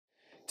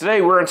Today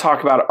we're going to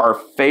talk about our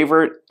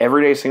favorite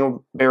everyday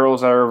single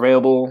barrels that are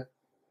available.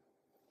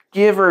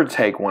 Give or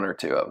take one or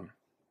two of them.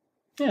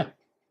 Yeah.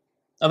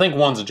 I think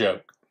one's a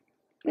joke.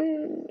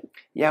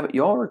 Yeah, but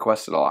you all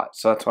requested a lot,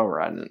 so that's why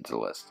we're adding it to the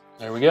list.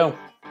 There we go.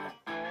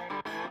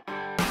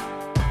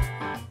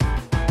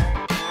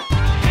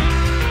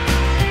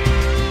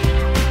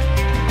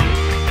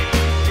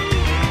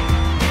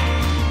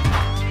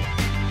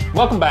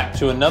 Welcome back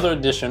to another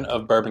edition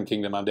of Bourbon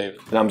Kingdom. I'm David.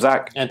 And I'm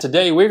Zach. And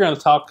today we're going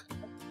to talk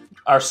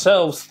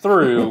ourselves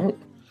through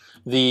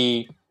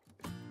the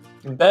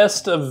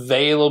best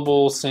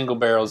available single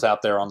barrels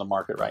out there on the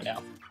market right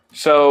now.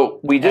 So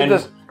we did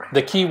this.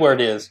 The key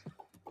word is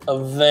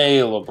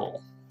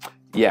available.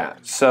 Yeah.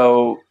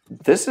 So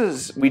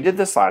we did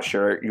this last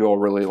year. You all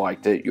really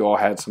liked it. You all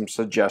had some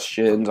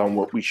suggestions on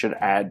what we should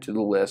add to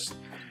the list.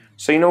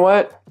 So you know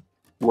what?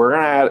 We're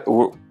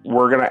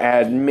gonna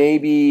add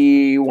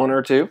maybe one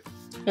or two.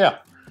 Yeah.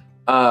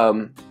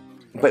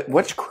 But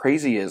what's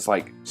crazy is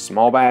like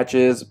small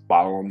batches,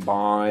 bottle and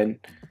bond,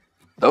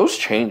 those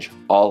change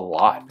a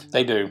lot.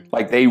 They do.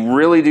 Like they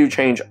really do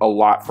change a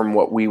lot from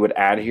what we would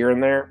add here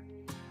and there.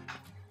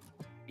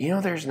 You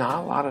know, there's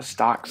not a lot of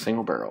stock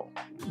single barrel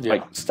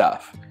like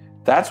stuff.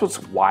 That's what's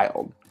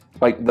wild.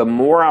 Like the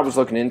more I was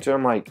looking into it,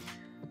 I'm like,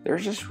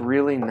 there's just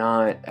really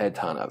not a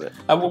ton of it.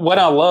 What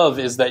I love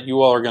is that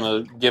you all are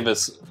going to give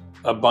us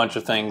a bunch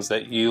of things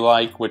that you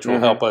like, which will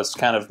help us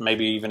kind of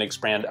maybe even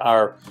expand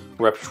our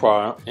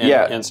repertoire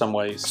in some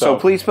ways. So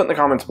please put in the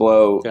comments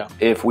below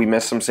if we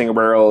missed some single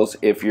barrels,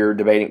 if you're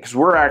debating, because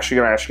we're actually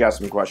going to ask you guys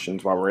some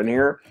questions while we're in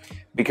here,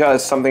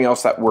 because something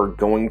else that we're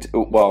going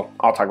to, well,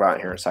 I'll talk about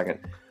it here in a second,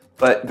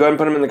 but go ahead and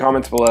put them in the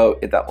comments below,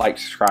 hit that like,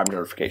 subscribe,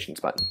 notifications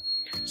button.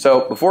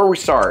 So before we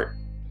start,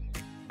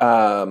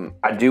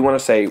 I do want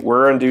to say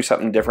we're going to do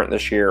something different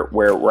this year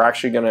where we're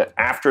actually going to,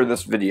 after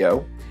this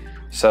video,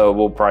 so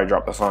we'll probably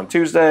drop this on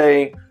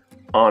Tuesday,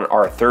 on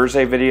our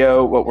Thursday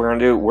video, what we're going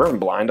to do, we're going to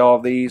blind all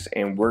of these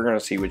and we're going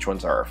to see which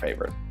ones are our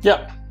favorite.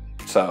 Yep.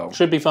 So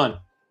should be fun.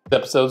 The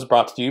episode's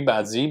brought to you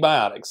by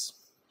Z-Biotics.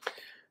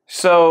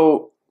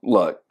 So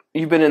look,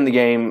 you've been in the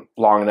game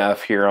long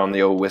enough here on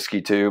the old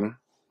whiskey tube.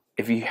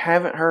 If you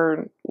haven't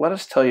heard, let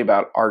us tell you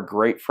about our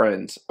great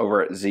friends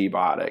over at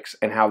Z-Biotics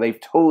and how they've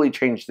totally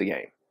changed the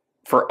game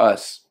for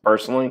us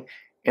personally,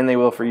 and they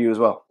will for you as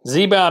well.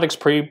 Z-Biotics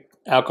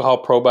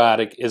Pre-Alcohol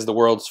Probiotic is the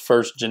world's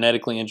first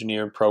genetically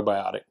engineered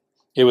probiotic.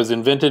 It was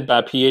invented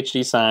by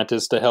PhD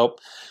scientists to help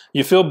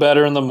you feel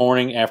better in the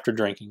morning after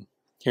drinking.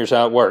 Here's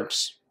how it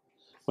works.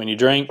 When you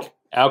drink,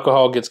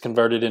 alcohol gets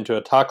converted into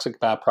a toxic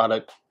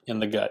byproduct in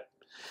the gut.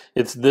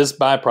 It's this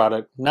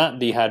byproduct, not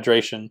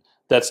dehydration,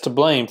 that's to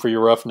blame for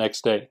your rough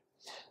next day.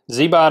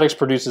 Z-Biotics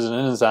produces an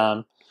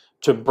enzyme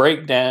to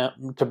break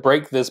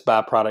this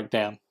byproduct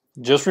down.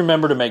 Just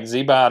remember to make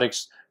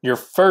Z-Biotics your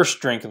first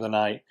drink of the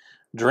night.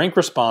 Drink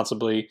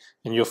responsibly,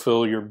 and you'll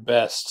feel your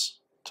best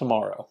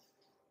tomorrow.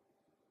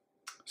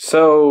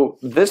 So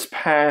this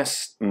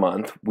past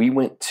month, we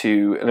went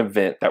to an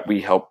event that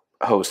we helped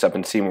host up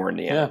in Seymour,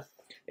 Indiana.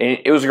 Yeah. And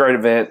it was a great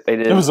event.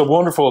 It was a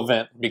wonderful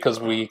event because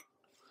we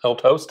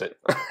helped host it.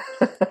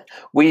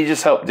 We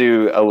just helped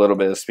do a little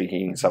bit of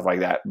speaking and stuff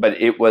like that.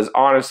 But it was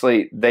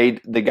honestly,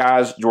 the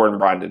guys, Jordan and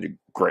Brian, did a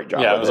great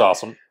job. Yeah, it was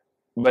awesome.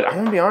 But I'm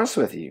going to be honest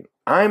with you.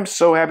 I'm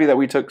so happy that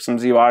we took some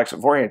Z-Biotics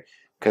beforehand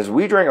because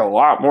we drank a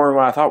lot more than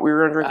what I thought we were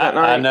going to drink that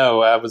night. I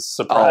know. I was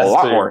surprised. A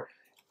lot more.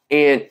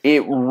 And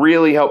it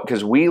really helped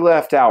because we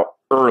left out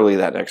early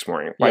that next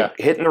morning. Like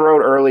hitting the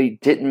road early,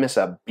 didn't miss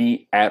a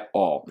beat at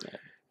all. Yeah.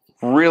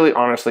 Really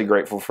honestly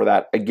grateful for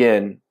that.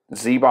 Again,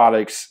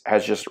 Z-Biotics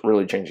has just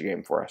really changed the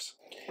game for us.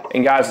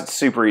 And guys, it's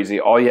super easy.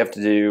 All you have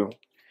to do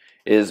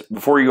is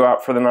before you go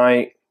out for the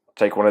night,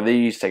 take one of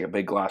these, take a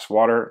big glass of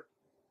water,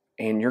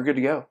 and you're good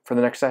to go for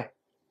the next day.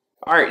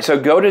 All right, so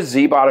go to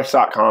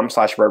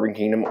zbiotics.com/Bourbon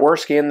Kingdom or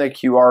scan the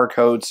QR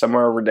code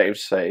somewhere over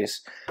Dave's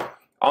face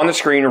on the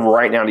screen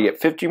right now to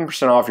get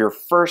 15% off your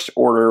first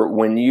order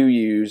when you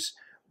use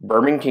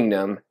Bourbon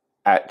Kingdom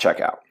at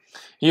checkout.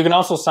 You can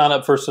also sign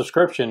up for a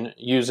subscription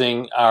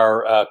using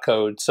our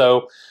code.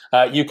 So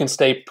you can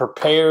stay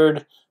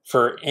prepared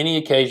for any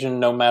occasion,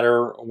 no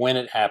matter when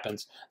it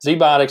happens.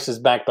 Z-Biotics is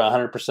backed by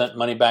 100%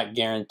 money-back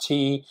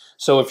guarantee.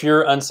 So if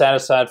you're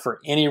unsatisfied for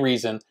any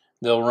reason,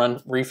 they'll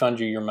refund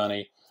you your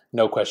money.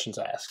 No questions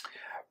asked.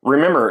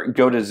 Remember,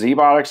 go to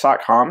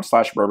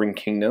zbiotics.com/Bourbon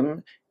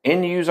Kingdom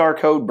and use our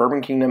code Bourbon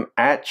Kingdom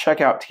at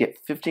checkout to get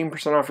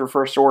 15% off your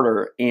first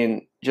order.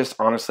 And just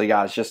honestly,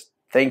 guys, just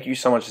thank you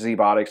so much,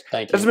 Z-Biotics.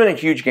 Thank you. This has been a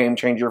huge game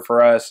changer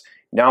for us.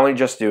 Not only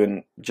just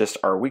doing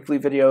our weekly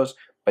videos,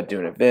 but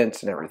doing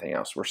events and everything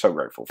else. We're so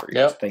grateful for you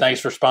guys. Thanks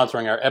for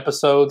sponsoring our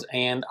episodes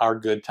and our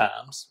good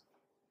times.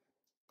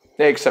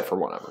 Yeah, except for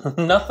one of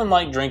them. Nothing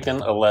like drinking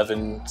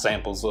 11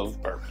 samples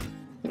of bourbon.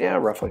 Yeah,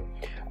 roughly.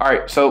 All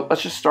right, so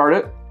let's just start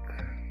it.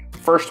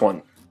 First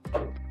one.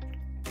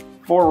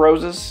 Four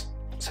Roses,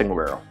 single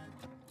barrel.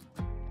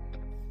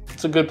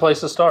 It's a good place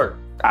to start.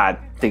 I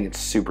think it's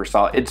super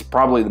solid. It's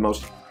probably the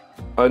most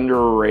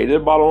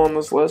underrated bottle on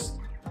this list.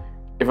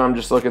 If I'm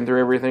just looking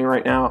through everything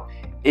right now,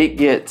 it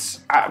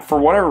gets, for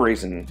whatever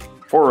reason,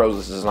 Four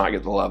Roses does not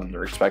get the love and the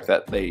respect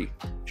that they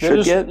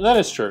should get. That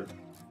is true.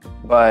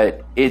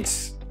 But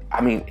it's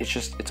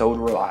old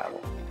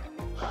reliable.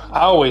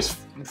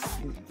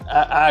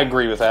 I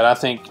agree with that. I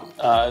think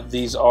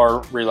these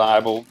are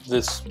reliable.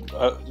 This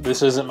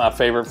isn't my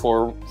favorite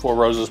Four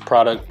Roses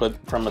product, but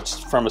from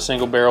a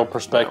single barrel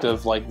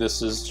perspective, like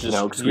this is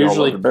just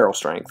usually the barrel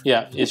strength.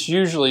 Yeah, it's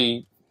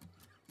usually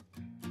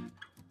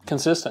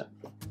consistent.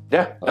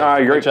 Yeah, I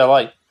agree. Which I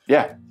like.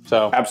 Yeah,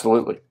 so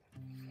absolutely.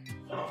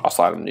 I'll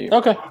slide them to you.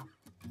 Okay.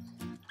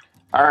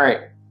 All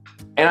right,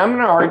 and I'm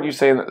going to argue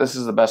saying that this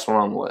is the best one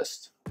on the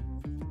list.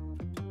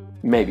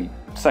 Maybe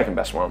second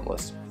best one on the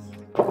list.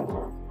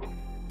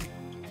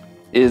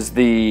 Is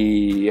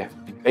the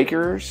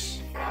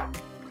Baker's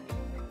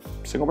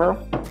single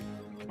barrel.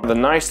 The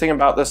nice thing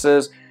about this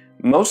is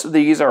most of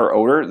these are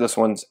older. This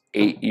one's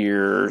 8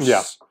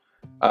 years,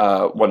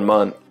 1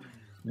 month.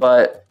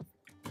 But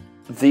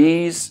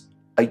these,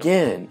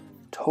 again,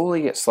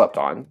 totally get slept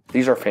on.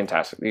 These are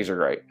fantastic. These are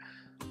great.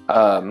 It's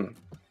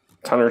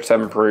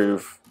 107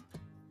 proof.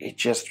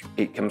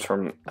 It comes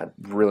from a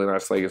really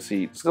nice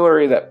legacy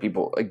distillery that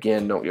people,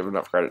 again, don't give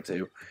enough credit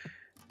to.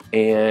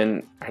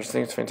 And I just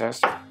think it's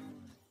fantastic.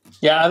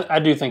 Yeah, I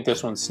do think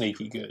this one's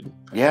sneaky good.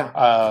 Yeah.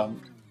 I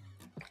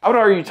would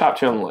argue top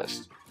 2 on the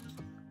list.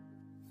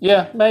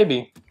 Yeah,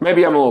 maybe.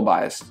 Maybe I'm a little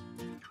biased.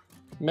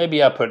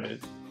 Maybe I put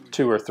it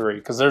 2 or 3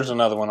 because there's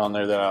another one on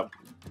there that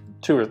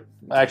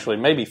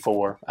maybe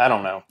 4. I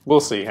don't know. We'll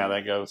see how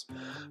that goes.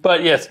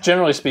 But yes,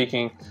 generally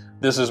speaking,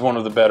 this is one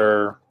of the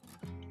better,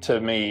 to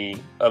me,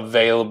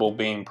 available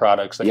bean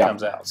products that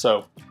comes out.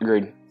 So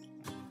agreed.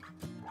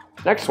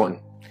 Next one.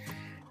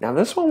 Now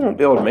this one won't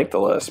be able to make the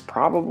list.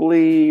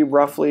 Probably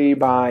roughly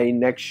by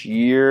next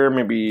year,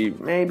 maybe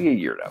a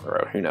year down the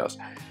road. Who knows?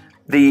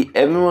 The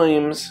Evan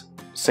Williams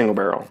single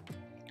barrel.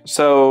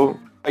 So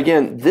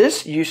again,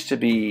 this used to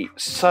be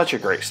such a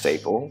great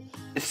staple.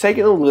 It's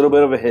taken a little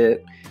bit of a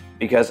hit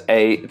because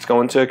A, it's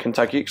going to a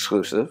Kentucky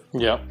exclusive.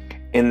 Yeah.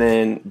 And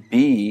then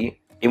B,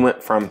 it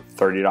went from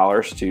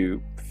 $30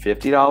 to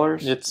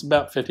 $50. It's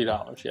about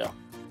 $50, yeah.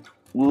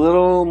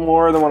 Little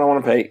more than what I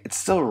want to pay. It's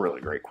still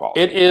really great quality.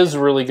 It is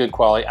really good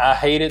quality. I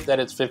hate it that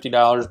it's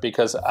 $50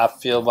 because I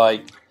feel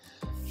like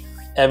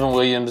Evan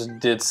Williams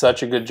did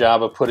such a good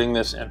job of putting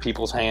this in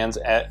people's hands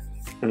at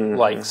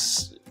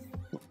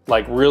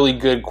like really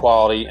good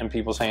quality in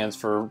people's hands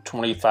for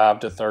 $25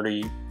 to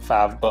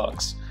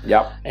 $35.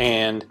 Yep.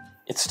 And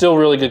it's still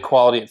really good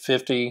quality at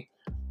 $50,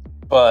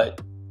 but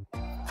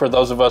for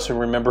those of us who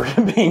remember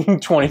it being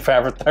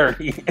 25 or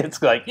 30,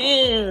 it's like,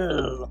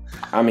 ew.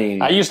 I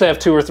mean, I used to have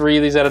 2 or 3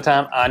 of these at a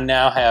time. I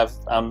now have,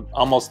 I'm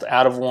almost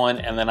out of one,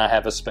 and then I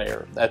have a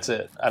spare. That's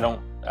it. I'm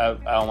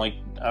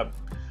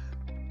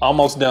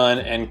almost done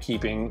and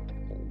keeping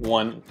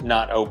one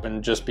not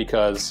open just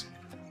because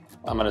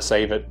I'm going to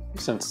save it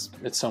since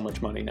it's so much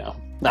money now.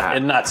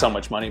 Not so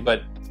much money,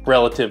 but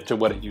relative to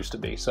what it used to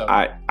be. So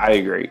I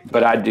agree,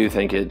 but I do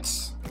think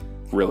it's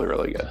really,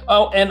 really good.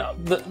 Oh, and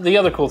the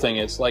other cool thing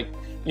is, like,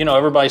 you know,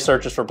 everybody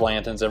searches for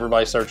Blantons.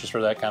 Everybody searches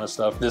for that kind of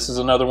stuff. This is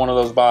another one of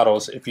those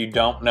bottles. If you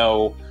don't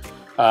know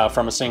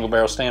from a single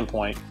barrel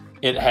standpoint,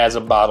 it has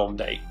a bottle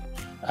date.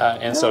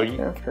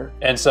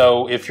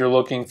 So if you're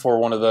looking for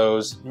one of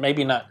those,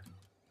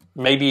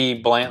 maybe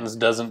Blanton's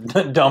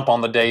doesn't dump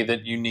on the day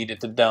that you need it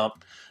to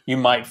dump. You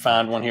might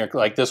find one here.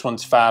 Like this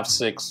one's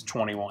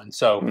 5/6/21.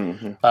 So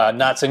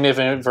not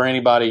significant for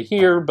anybody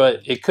here,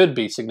 but it could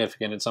be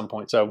significant at some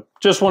point. So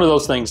just one of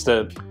those things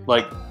to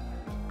like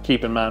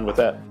keep in mind with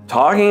that.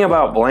 Talking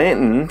about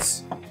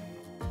Blanton's,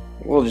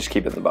 we'll just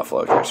keep it in the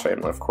Buffalo Trace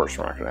family. Of course,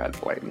 we're not going to add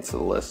Blanton's to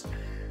the list.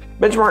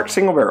 Benchmark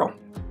single barrel.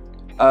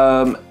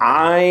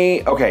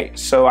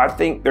 So I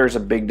think there's a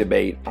big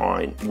debate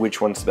on which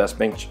one's the best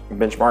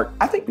benchmark.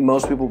 I think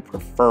most people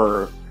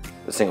prefer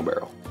the single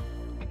barrel.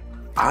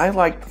 I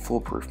like the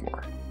foolproof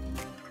more.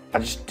 I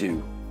just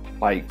do.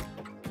 Like,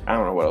 I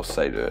don't know what else to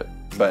say to it,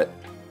 but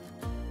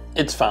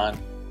it's fine.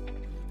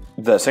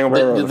 The single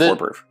barrel or the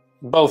foolproof?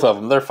 Both of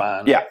them, they're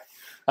fine. Yeah.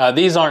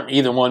 These aren't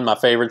either one of my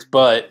favorites,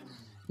 but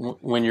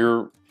when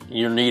you're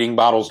needing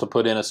bottles to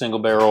put in a single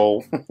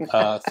barrel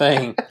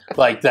thing,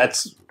 like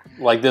this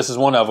is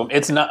one of them.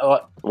 It's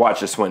not. Watch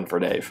this win for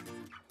Dave.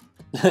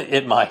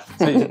 It might.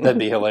 That'd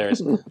be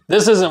hilarious.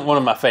 This isn't one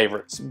of my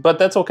favorites, but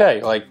that's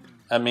okay. Like,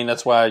 I mean,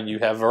 that's why you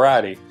have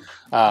variety.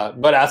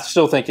 But I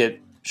still think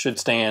it should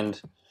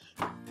stand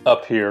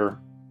up here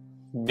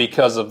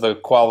because of the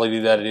quality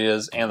that it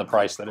is and the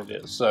price that it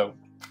is. So.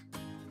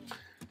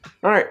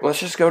 All right, let's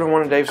just go to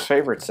one of Dave's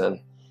favorites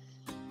then.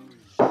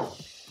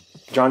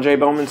 John J.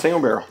 Bowman single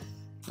barrel.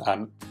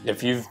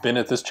 If you've been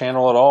at this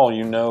channel at all,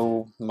 you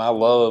know my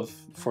love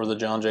for the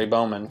John J.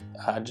 Bowman.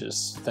 I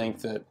just think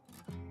that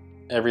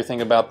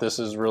everything about this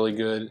is really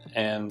good,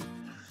 and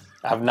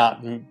I've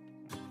not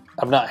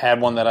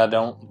had one that I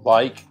don't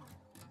like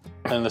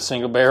in the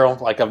single barrel.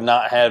 Like, I've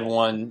not had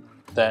one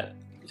that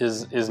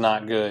is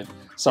not good.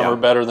 Some are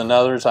better than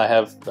others. I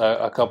have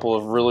a couple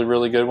of really,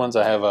 really good ones.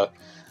 I have a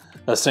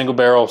a single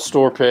barrel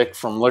store pick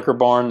from Liquor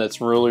Barn that's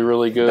really,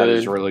 really good. That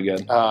is really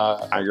good.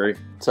 I agree.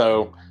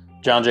 So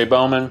John J.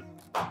 Bowman,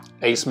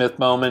 A. Smith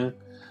Bowman,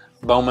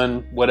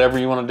 whatever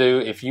you want to do.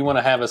 If you want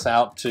to have us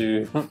out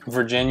to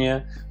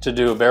Virginia to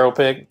do a barrel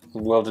pick,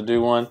 we'd love to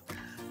do one.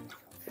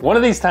 One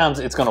of these times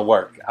it's going to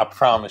work. I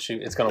promise you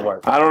it's going to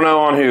work. I don't know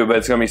on who, but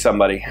it's going to be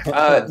somebody.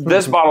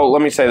 This bottle,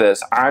 let me say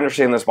this. I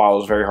understand this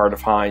bottle is very hard to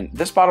find.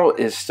 This bottle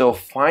is still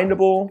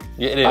findable.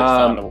 Yeah, it is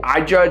findable.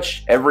 I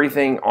judge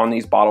everything on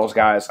these bottles,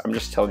 guys. I'm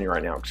just telling you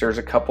right now because there's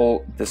a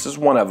couple. This is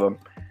one of them.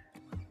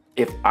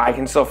 If I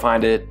can still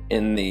find it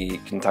in the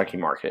Kentucky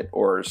market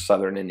or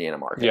Southern Indiana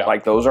market. Yeah.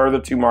 Like those are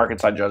the two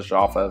markets I judged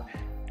off of.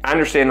 I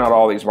understand not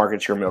all these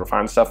markets you're going to be able to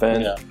find stuff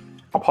in. Yeah.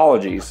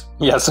 Apologies.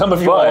 Yeah, some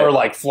of you all are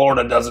like,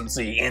 Florida doesn't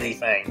see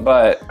anything.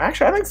 But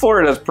actually, I think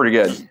Florida does pretty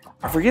good.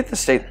 I forget the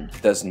state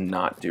that does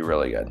not do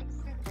really good.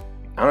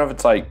 I don't know if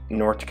it's like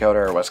North Dakota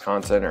or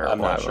Wisconsin or I'm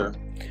whatever.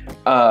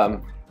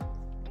 not sure.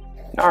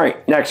 All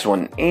right, next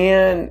one.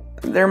 And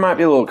there might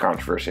be a little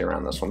controversy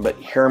around this one, but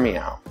hear me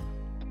out.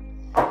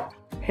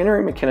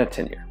 Henry McKenna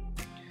tenure.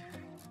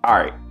 All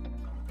right.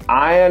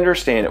 I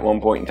understand at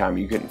one point in time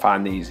you couldn't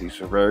find these.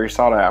 These were very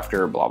sought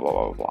after, blah, blah,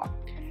 blah, blah.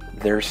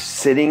 They're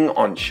sitting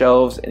on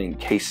shelves and in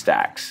case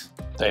stacks.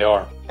 They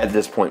are. At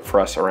this point for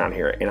us around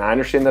here. And I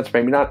understand that's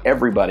maybe not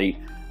everybody,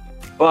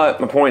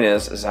 but my point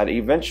is that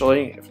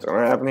eventually, if it's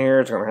going to happen here,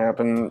 it's going to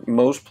happen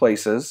most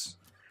places,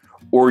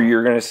 or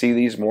you're going to see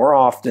these more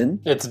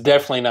often. It's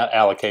definitely not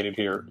allocated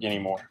here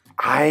anymore.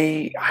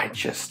 I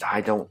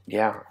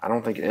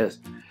don't think it is.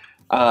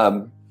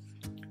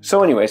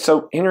 So anyway,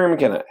 so Henry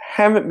McKenna,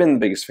 haven't been the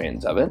biggest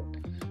fans of it.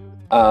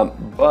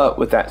 But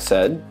with that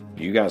said,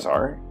 you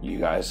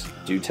guys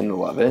do tend to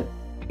love it.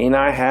 And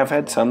I have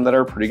had some that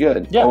are pretty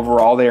good. Yeah.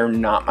 Overall, they are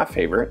not my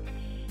favorite.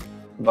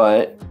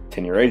 But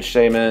 10-year age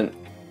statement,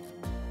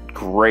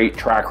 great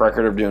track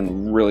record of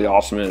doing really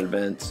awesome in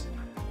events.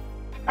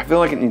 I feel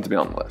like it needs to be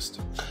on the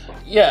list.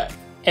 Yeah.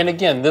 And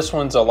again, this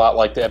one's a lot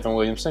like the Evan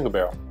Williams single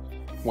barrel.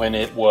 When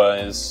it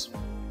was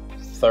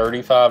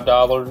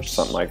 $35.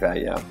 Something like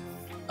that, yeah.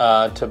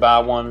 To buy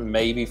one,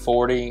 maybe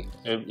 40.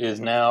 It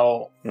is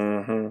now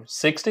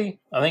 60.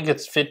 I think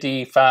it's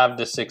 55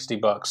 to 60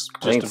 bucks.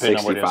 Just depending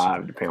on what it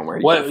is. Depending on where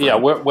you get it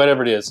from.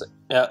 Whatever it is.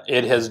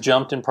 It has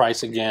jumped in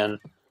price again.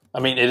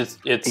 I mean, it's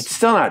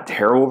still not a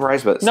terrible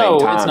price, but at the same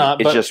time, it's not.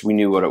 It's just we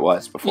knew what it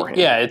was beforehand.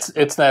 Yeah,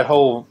 it's that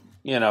whole,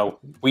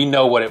 we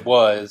know what it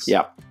was.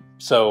 Yeah.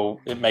 So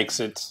it makes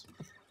it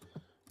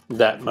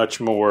that much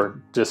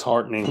more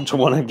disheartening to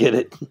want to get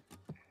it.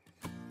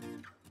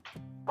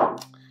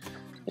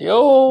 The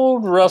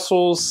old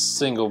Russell's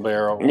single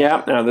barrel.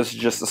 Yeah, no, this is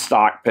just a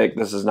stock pick.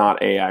 This is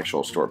not a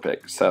actual store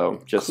pick. So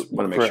just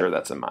want to make sure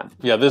that's in mind.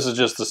 Yeah, this is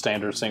just the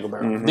standard single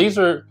barrel. These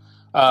are,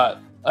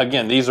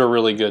 again, these are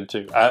really good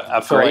too.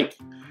 I feel like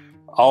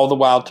all the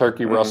Wild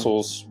Turkey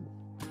Russells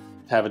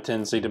have a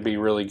tendency to be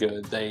really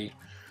good. They,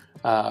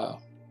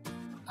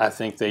 I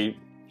think they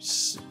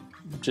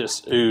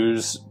just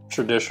ooze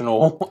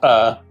traditional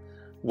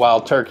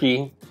Wild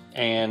Turkey.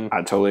 And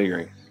I totally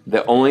agree.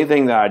 The only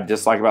thing that I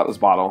dislike about this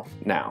bottle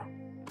now,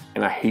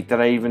 and I hate that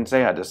I even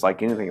say I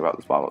dislike anything about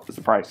this bottle, is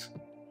the price.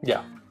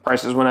 Yeah.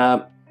 Prices went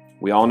up.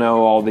 We all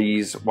know all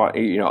these, a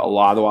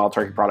lot of the Wild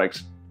Turkey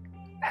products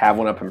have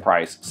went up in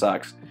price. It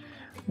sucks.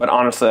 But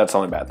honestly, that's the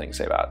only bad thing to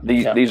say about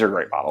it. These are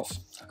great bottles.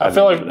 I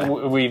feel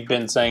like we've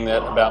been saying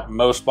that about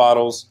most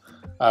bottles,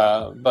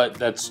 but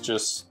that's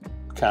just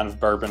kind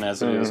of bourbon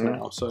as it is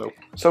now. So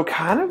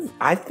kind of,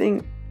 I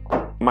think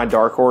my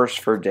dark horse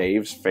for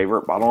Dave's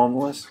favorite bottle on the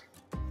list.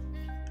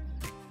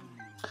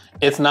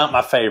 It's not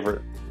my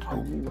favorite.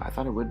 Oh, I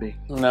thought it would be.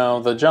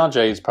 No, the John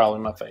Jay is probably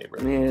my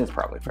favorite. Yeah, it's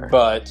probably fair.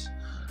 But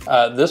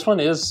this one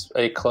is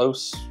a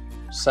close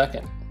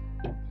second.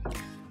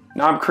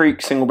 Knob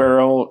Creek single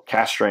barrel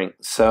cast strength.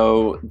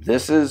 So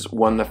this is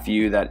one of the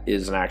few that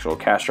is an actual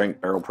cast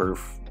strength barrel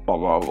proof. Blah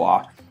blah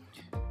blah.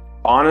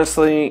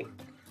 Honestly,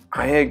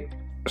 I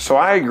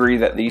agree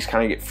that these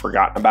kind of get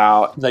forgotten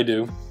about. They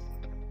do.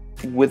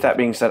 With that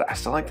being said, I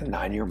still like the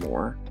 9-year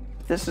more.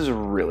 This is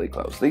really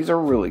close. These are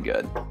really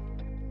good.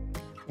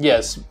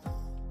 Yes,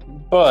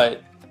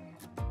 but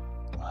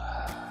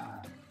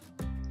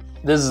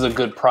this is a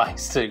good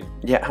price too.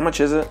 Yeah, how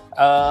much is it?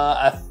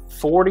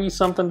 40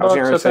 something bucks. I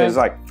was going to say it's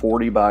like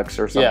 $40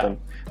 or something.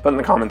 Yeah. Put in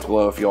the comments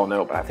below if you all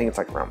know, but I think it's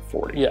like around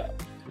 40. Yeah,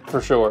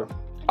 for sure.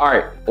 All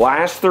right,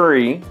 last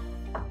three,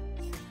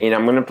 and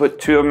I'm going to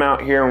put 2 of them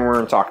out here and we're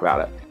going to talk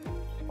about it.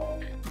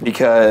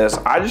 Because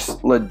I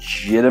just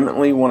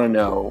legitimately want to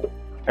know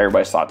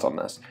everybody's thoughts on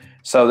this.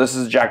 So this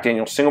is Jack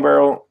Daniel's single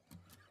barrel.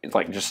 It's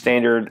like just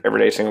standard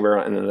everyday single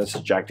barrel, and then this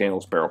is Jack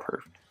Daniel's barrel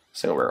proof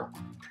single barrel.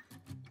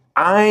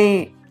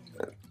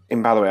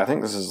 And by the way, I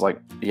think this is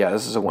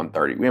this is a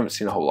 130. We haven't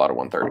seen a whole lot of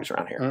 130s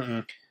around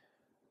here.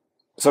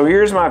 So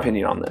here's my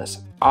opinion on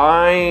this.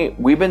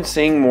 We've been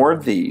seeing more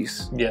of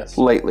these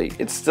lately.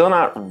 It's still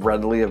not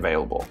readily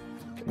available.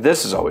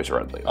 This is always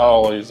readily available.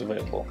 Always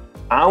available.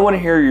 I want to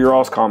hear your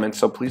all's comments,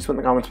 so please put in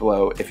the comments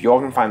below if you all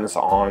can find this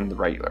on the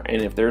regular.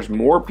 And if there's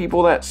more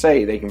people that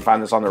say they can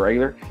find this on the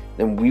regular,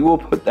 then we will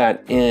put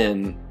that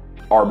in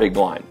our big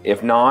blind.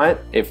 If not,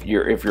 if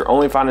you're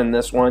only finding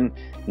this one,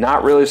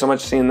 not really so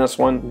much seeing this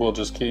one, we'll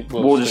just keep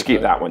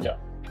that one. Yeah.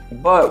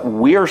 But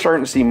we are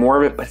starting to see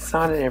more of it, but it's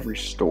not in every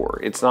store.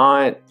 It's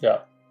not. Yeah.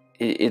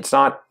 It's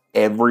not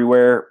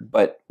everywhere,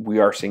 but we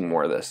are seeing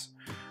more of this.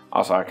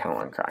 Also, I kind of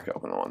want to crack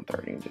open the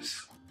 130 and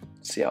just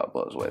see how it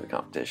blows away the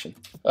competition.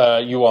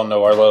 You all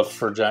know our love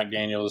for Jack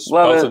Daniels.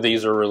 Both of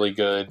these are really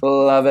good.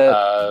 Love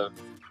it.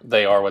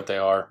 They are what they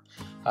are.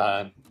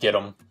 Get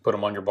them, put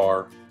them on your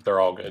bar. They're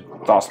all good.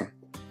 It's awesome.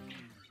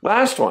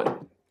 Last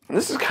one.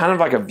 This is kind of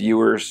like a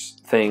viewer's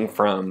thing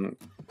from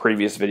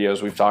previous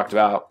videos we've talked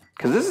about,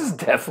 because this is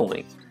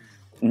definitely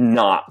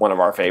not one of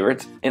our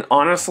favorites. And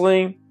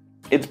honestly,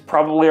 it's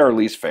probably our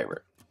least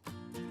favorite.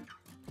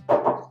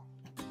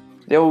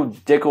 The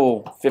old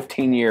Dickel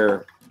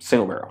 15-year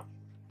single barrel.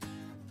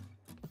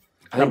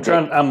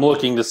 I'm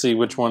looking to see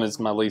which one is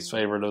my least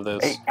favorite of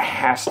this. It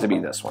has to be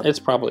this one. It's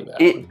probably that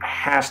one. It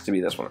has to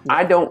be this one.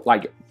 I don't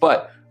like it.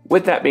 But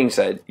with that being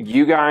said,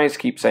 you guys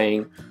keep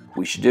saying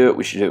we should do it,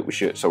 we should do it, we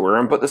should. So we're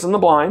going to put this in the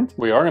blind.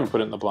 We are going to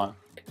put it in the blind.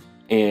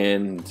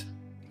 And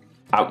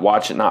I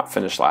watch it not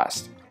finish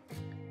last.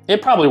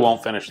 It probably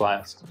won't finish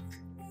last.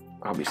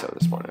 I'll be so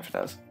disappointed if it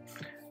does.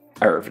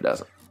 Or if it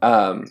doesn't.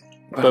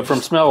 But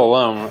from smell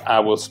alone,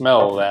 I will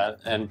smell that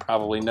and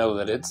probably know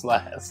that it's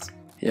last.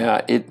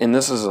 Yeah, and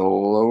this is a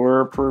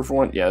lower proof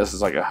one. Yeah, this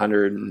is like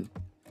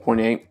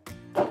 100.8.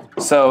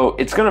 So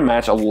it's going to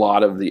match a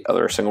lot of the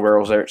other single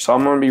barrels there. So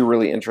I'm going to be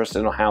really interested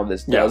in how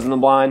this does in the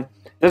blind.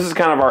 This is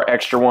kind of our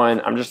extra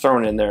one. I'm just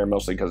throwing it in there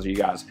mostly because of you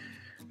guys.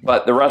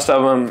 But the rest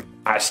of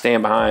them, I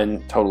stand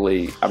behind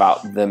totally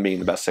about them being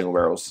the best single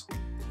barrels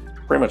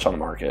pretty much on the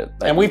market.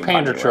 And we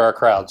pander to our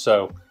crowd,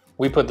 so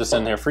we put this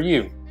in there for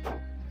you.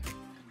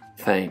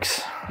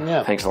 Thanks.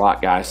 Yeah. Thanks a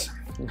lot, guys.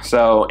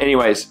 So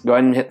anyways, go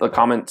ahead and hit the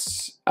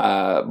comments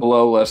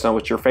below. Let us know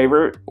what's your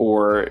favorite,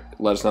 or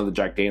let us know the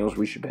Jack Daniels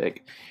we should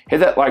pick. Hit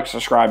that like,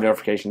 subscribe,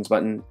 notifications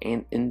button,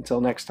 and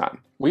until next time.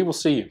 We will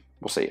see you.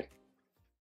 We'll see you.